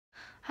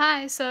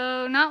Hi,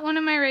 so not one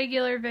of my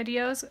regular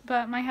videos,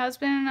 but my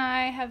husband and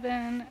I have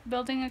been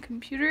building a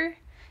computer,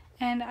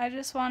 and I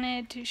just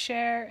wanted to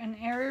share an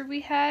error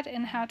we had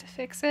and how to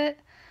fix it,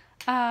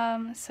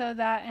 so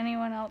that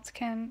anyone else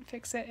can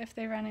fix it if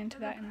they run into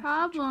that in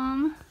the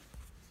future.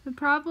 The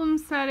problem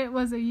said it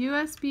was a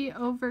USB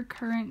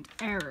overcurrent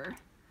error,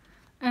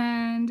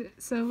 and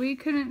so we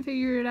couldn't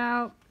figure it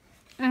out,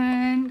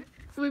 and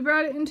we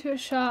brought it into a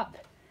shop.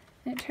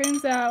 It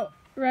turns out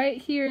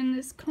right here in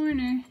this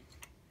corner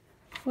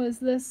was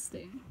this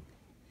thing,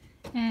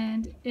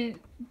 and it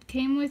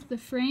came with the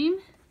frame,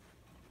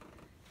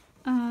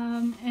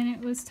 and it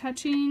was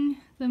touching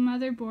the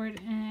motherboard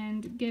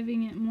and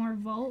giving it more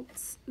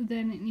volts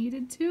than it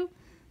needed to.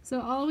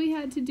 So all we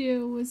had to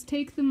do was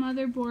take the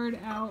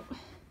motherboard out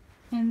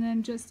and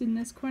then just in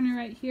this corner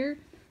right here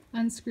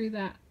unscrew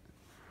that.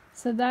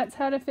 So that's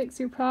how to fix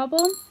your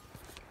problem.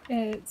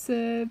 It's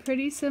a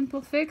pretty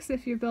simple fix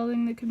if you're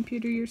building the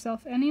computer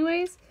yourself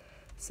anyways.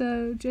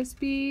 So just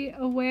be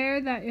aware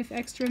that if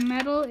extra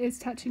metal is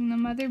touching the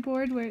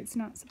motherboard where it's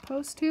not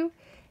supposed to,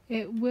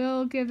 it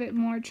will give it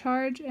more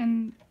charge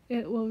and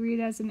it will read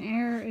as an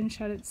error and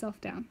shut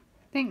itself down.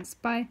 Thanks,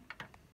 bye.